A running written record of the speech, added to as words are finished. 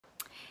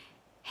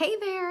Hey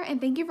there,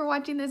 and thank you for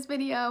watching this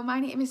video. My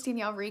name is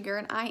Danielle Rieger,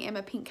 and I am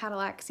a Pink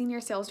Cadillac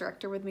Senior Sales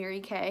Director with Mary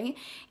Kay.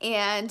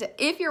 And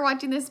if you're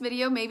watching this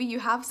video, maybe you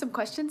have some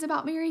questions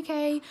about Mary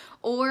Kay,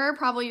 or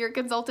probably your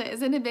consultant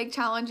is in a big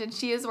challenge and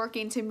she is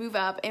working to move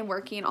up and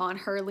working on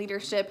her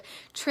leadership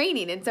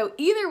training. And so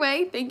either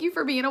way, thank you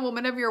for being a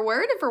woman of your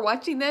word and for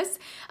watching this,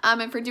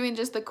 and for doing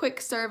just the quick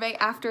survey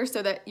after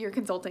so that your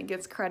consultant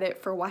gets credit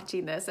for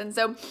watching this. And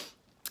so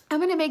I'm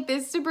going to make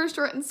this super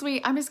short and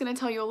sweet. I'm just going to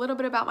tell you a little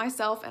bit about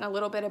myself and a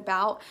little bit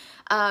about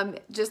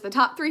just the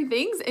top 3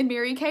 things in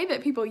Mary Kay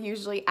that people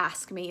usually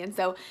ask me. And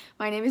so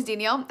my name is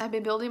Danielle. I've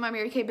been building my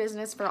Mary Kay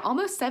business for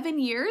almost 7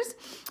 years,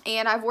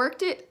 and I've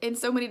worked it in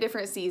so many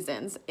different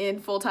seasons, in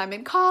full-time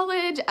in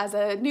college, as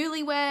a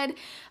newlywed,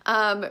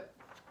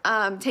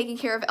 taking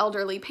care of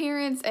elderly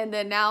parents, and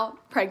then now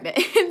pregnant.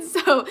 And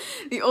so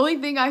the only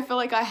thing I feel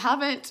like I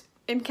haven't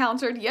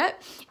encountered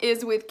yet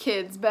is with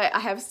kids, but I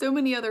have so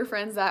many other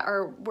friends that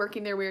are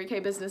working their Mary Kay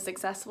business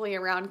successfully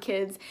around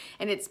kids,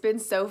 and it's been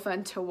so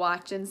fun to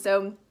watch. And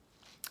so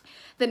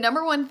the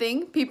number one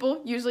thing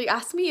people usually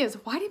ask me is,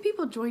 why do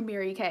people join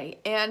Mary Kay?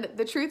 And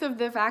the truth of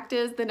the fact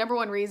is, the number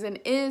one reason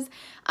is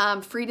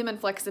freedom and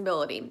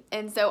flexibility.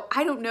 And so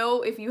I don't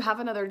know if you have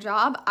another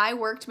job. I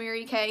worked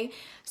Mary Kay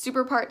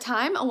super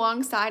part-time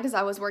alongside as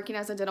I was working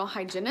as a dental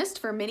hygienist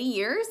for many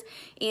years.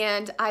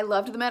 And I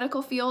loved the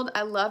medical field.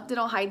 I loved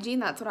dental hygiene.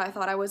 That's what I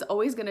thought I was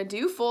always going to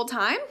do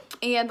full-time.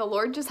 And the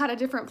Lord just had a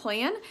different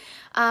plan.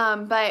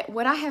 But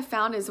what I have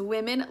found is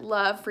women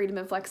love freedom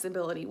and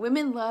flexibility.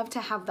 Women love to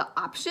have the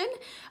option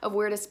of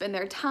where to spend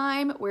their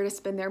time, where to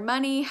spend their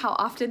money, how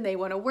often they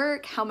want to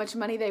work, how much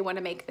money they want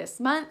to make this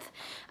month.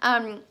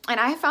 And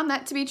I found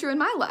that to be true in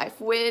my life.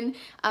 When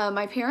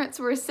my parents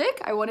were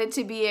sick, I wanted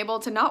to be able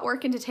to not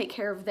work and to take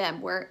care of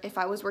them, where if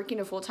I was working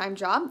a full-time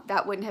job,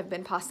 that wouldn't have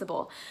been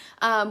possible.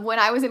 When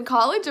I was in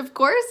college, of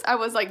course, I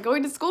was like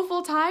going to school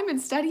full-time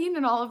and studying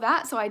and all of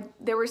that. So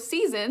there were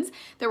seasons,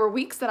 there were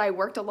weeks that I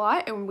worked a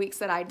lot and weeks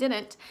that I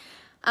didn't.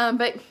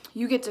 But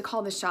you get to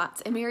call the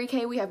shots. In Mary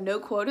Kay, we have no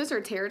quotas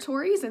or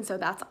territories, and so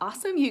that's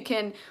awesome. You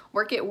can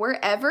work it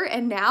wherever,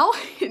 and now,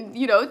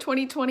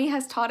 2020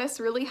 has taught us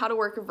really how to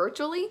work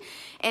virtually.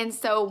 And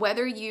so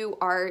whether you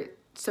are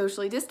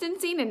socially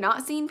distancing and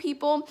not seeing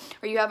people,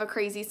 or you have a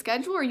crazy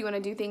schedule, or you want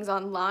to do things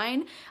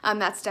online,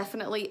 that's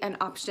definitely an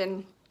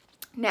option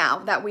now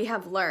that we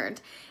have learned.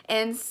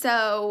 And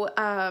so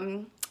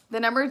the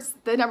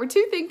number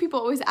 2 thing people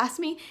always ask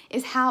me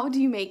is, how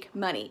do you make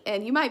money?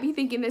 And you might be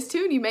thinking this too,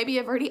 and you maybe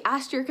have already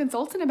asked your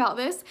consultant about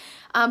this,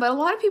 but a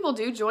lot of people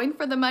do join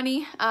for the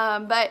money.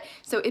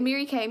 So in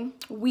Mary Kay,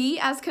 we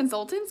as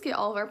consultants get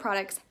all of our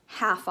products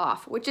half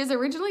off, which is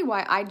originally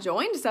why I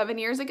joined 7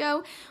 years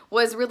ago,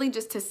 was really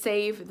just to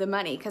save the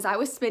money, because I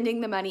was spending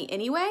the money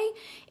anyway,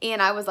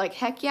 and I was like,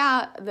 heck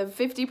yeah, the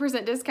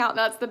 50% discount,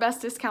 that's the best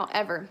discount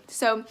ever.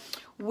 So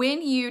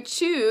when you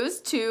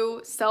choose to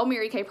sell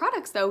Mary Kay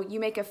products, though, you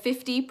make a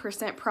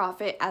 50%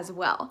 profit as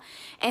well.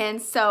 And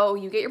so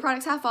you get your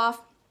products half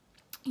off.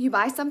 You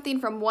buy something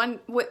from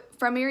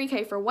Mary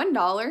Kay for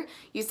 $1,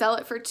 you sell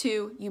it for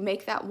 $2, you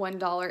make that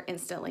 $1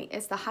 instantly.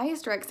 It's the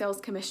highest direct sales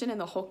commission in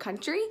the whole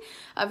country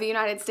of the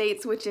United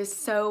States, which is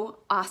so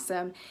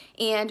awesome.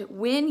 And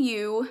when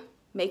you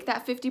make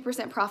that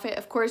 50% profit,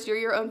 of course, you're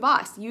your own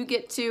boss. You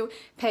get to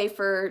pay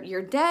for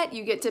your debt,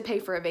 you get to pay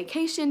for a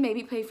vacation,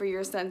 maybe pay for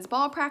your son's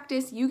ball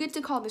practice. You get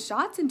to call the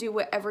shots and do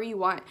whatever you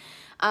want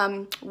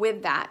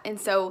with that. And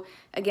so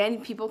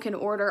again, people can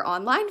order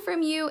online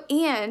from you.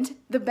 And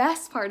the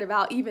best part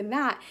about even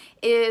that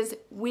is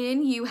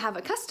when you have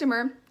a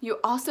customer, you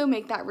also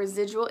make that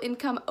residual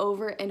income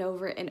over and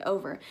over and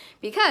over,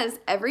 because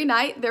every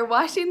night they're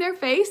washing their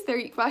face,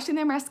 they're washing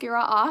their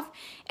mascara off,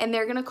 and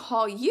they're gonna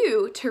call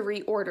you to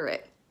reorder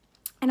it.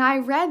 And I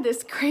read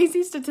this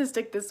crazy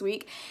statistic this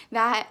week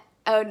that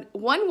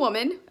one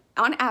woman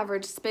on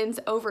average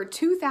spends over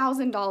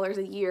 $2,000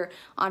 a year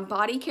on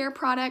body care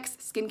products,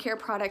 skincare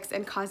products,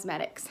 and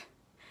cosmetics.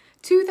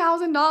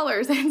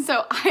 $2,000. And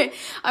so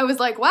I was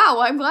like, wow,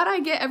 well, I'm glad I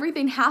get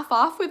everything half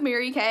off with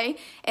Mary Kay.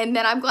 And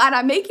then I'm glad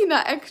I'm making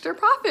that extra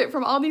profit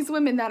from all these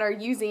women that are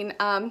using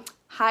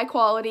high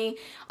quality,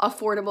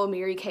 affordable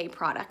Mary Kay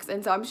products.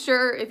 And so I'm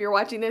sure if you're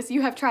watching this,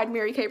 you have tried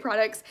Mary Kay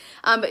products,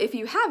 but if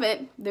you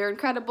haven't, they're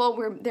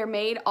incredible. They're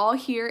made all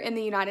here in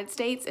the United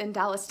States, in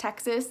Dallas,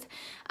 Texas.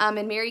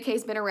 And Mary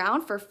Kay's been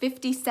around for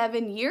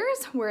 57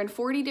 years. We're in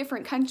 40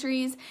 different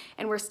countries,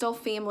 and we're still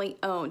family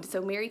owned.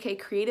 So Mary Kay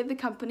created the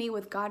company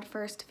with God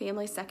first,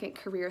 family second,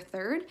 career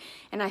third.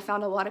 And I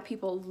found a lot of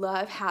people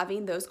love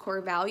having those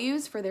core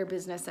values for their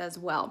business as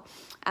well,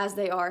 as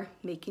they are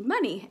making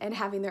money and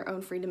having their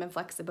own freedom and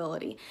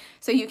flexibility.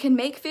 So you can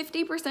make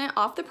 50%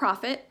 off the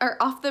profit, or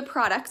off the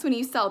products when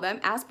you sell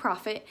them as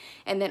profit.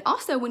 And then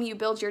also when you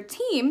build your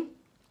team,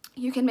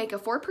 you can make a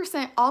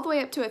 4% all the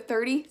way up to a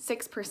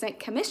 36%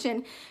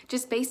 commission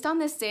just based on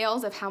the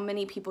sales of how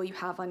many people you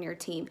have on your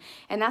team.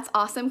 And that's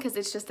awesome because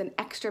it's just an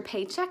extra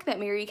paycheck that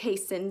Mary Kay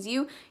sends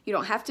you. You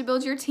don't have to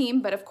build your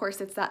team, but of course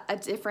it's a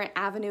different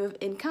avenue of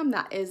income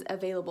that is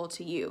available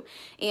to you.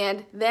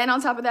 And then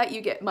on top of that,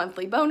 you get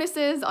monthly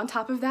bonuses. On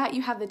top of that,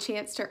 you have the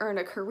chance to earn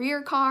a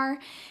career car.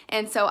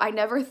 And so I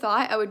never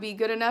thought I would be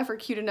good enough or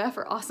cute enough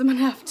or awesome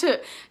enough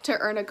to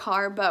earn a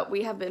car, but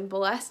we have been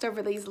blessed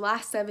over these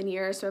last 7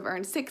 years to have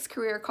earned 6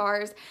 career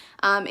cars,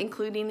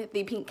 including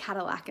the pink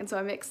Cadillac. And so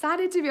I'm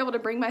excited to be able to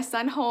bring my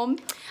son home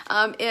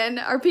in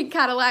our pink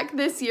Cadillac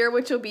this year,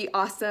 which will be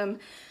awesome.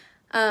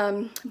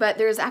 But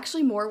there's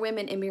actually more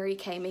women in Mary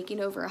Kay making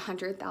over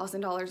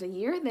 $100,000 a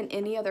year than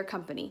any other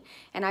company.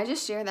 And I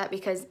just share that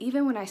because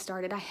even when I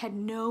started, I had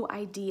no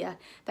idea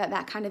that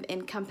that kind of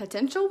income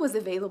potential was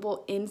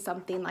available in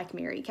something like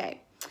Mary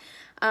Kay.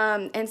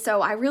 And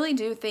so I really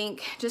do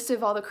think just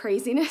of all the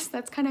craziness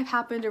that's kind of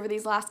happened over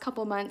these last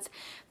couple months,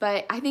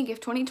 but I think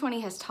if 2020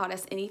 has taught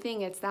us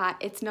anything, it's that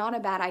it's not a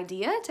bad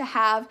idea to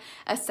have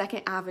a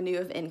second avenue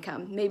of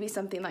income, maybe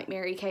something like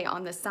Mary Kay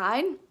on the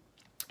side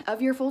of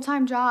your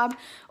full-time job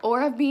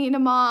or of being a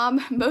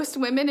mom. Most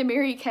women in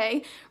Mary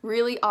Kay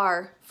really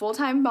are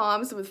full-time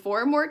moms with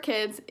 4 or more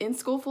kids, in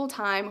school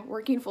full-time,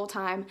 working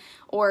full-time,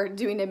 or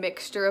doing a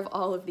mixture of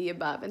all of the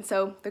above. And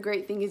so the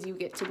great thing is you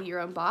get to be your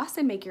own boss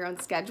and make your own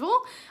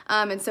schedule.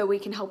 And so we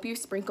can help you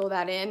sprinkle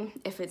that in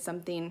if it's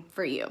something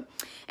for you.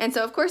 And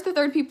so of course the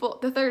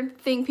third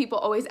thing people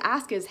always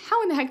ask is,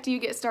 how in the heck do you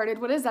get started?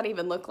 What does that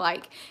even look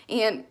like?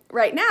 And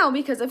right now,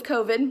 because of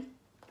COVID,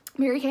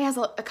 Mary Kay has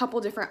a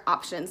couple different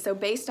options. So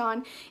based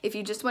on if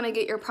you just want to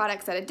get your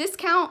products at a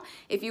discount,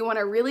 if you want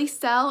to really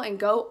sell and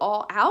go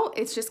all out,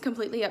 it's just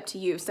completely up to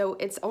you. So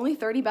it's only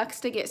 $30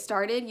 to get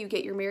started. You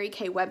get your Mary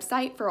Kay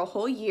website for a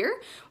whole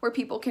year where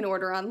people can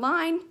order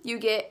online. You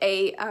get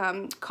a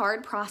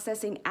card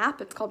processing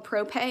app, it's called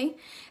ProPay,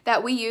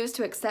 that we use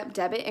to accept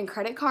debit and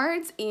credit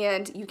cards,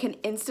 and you can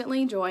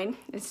instantly join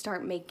and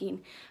start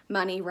making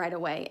money right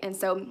away. And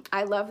so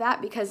I love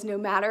that because no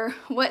matter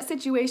what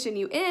situation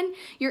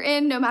you're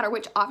in, no matter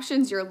which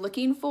options you're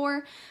looking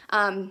for,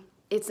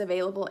 it's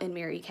available in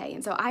Mary Kay.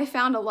 And so I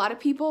found a lot of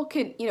people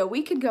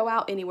we could go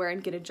out anywhere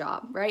and get a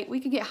job, right? We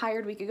could get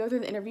hired, we could go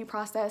through the interview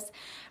process,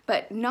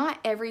 but not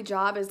every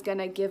job is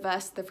gonna give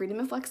us the freedom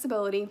and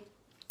flexibility,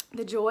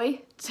 the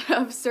joy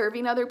of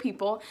serving other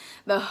people,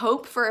 the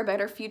hope for a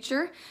better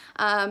future,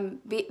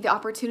 the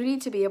opportunity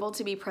to be able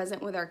to be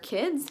present with our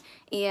kids.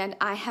 And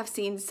I have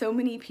seen so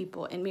many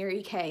people in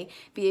Mary Kay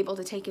be able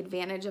to take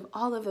advantage of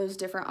all of those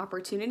different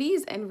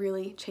opportunities and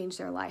really change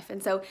their life.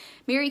 And so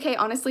Mary Kay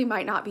honestly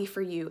might not be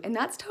for you, and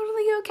that's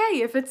totally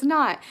okay if it's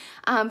not.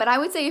 But I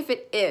would say if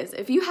it is,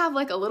 if you have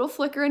like a little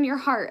flicker in your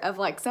heart of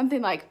like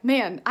something like,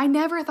 man, I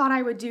never thought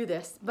I would do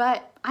this,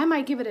 but I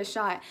might give it a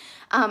shot.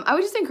 I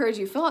would just encourage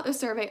you, fill out the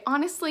survey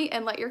honestly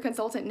and let your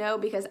consultant know,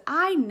 because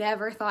I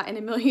never thought in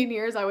a million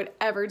years I would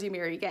ever do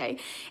Mary Kay.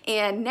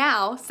 And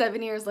now,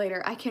 7 years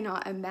later, I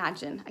cannot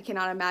imagine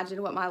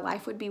what my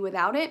life would be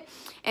without it.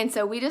 And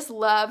so we just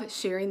love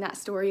sharing that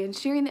story and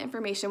sharing the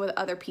information with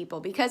other people,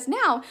 because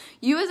now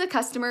you as a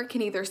customer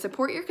can either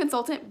support your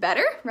consultant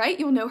better, right?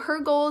 You'll know her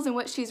goals and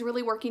what she's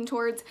really working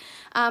towards,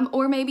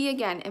 or maybe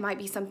again, it might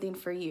be something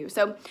for you.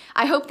 So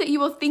I hope that you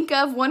will think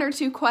of 1 or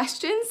 2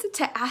 questions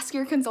to ask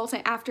your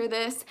consultant after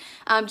this,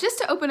 just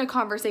to open a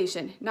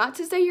conversation, not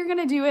to say you're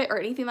gonna do it or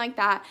anything like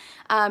that,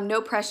 no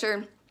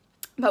pressure,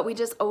 but we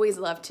just always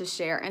love to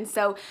share. And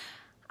so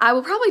I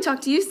will probably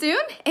talk to you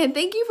soon, and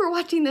thank you for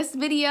watching this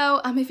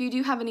video. If you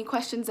do have any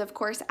questions, of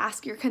course,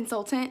 ask your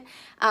consultant,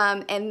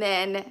 and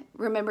then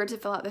remember to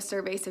fill out the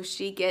survey so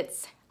she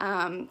gets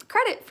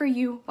credit for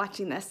you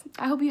watching this.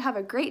 I hope you have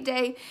a great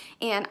day,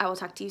 and I will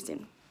talk to you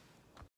soon.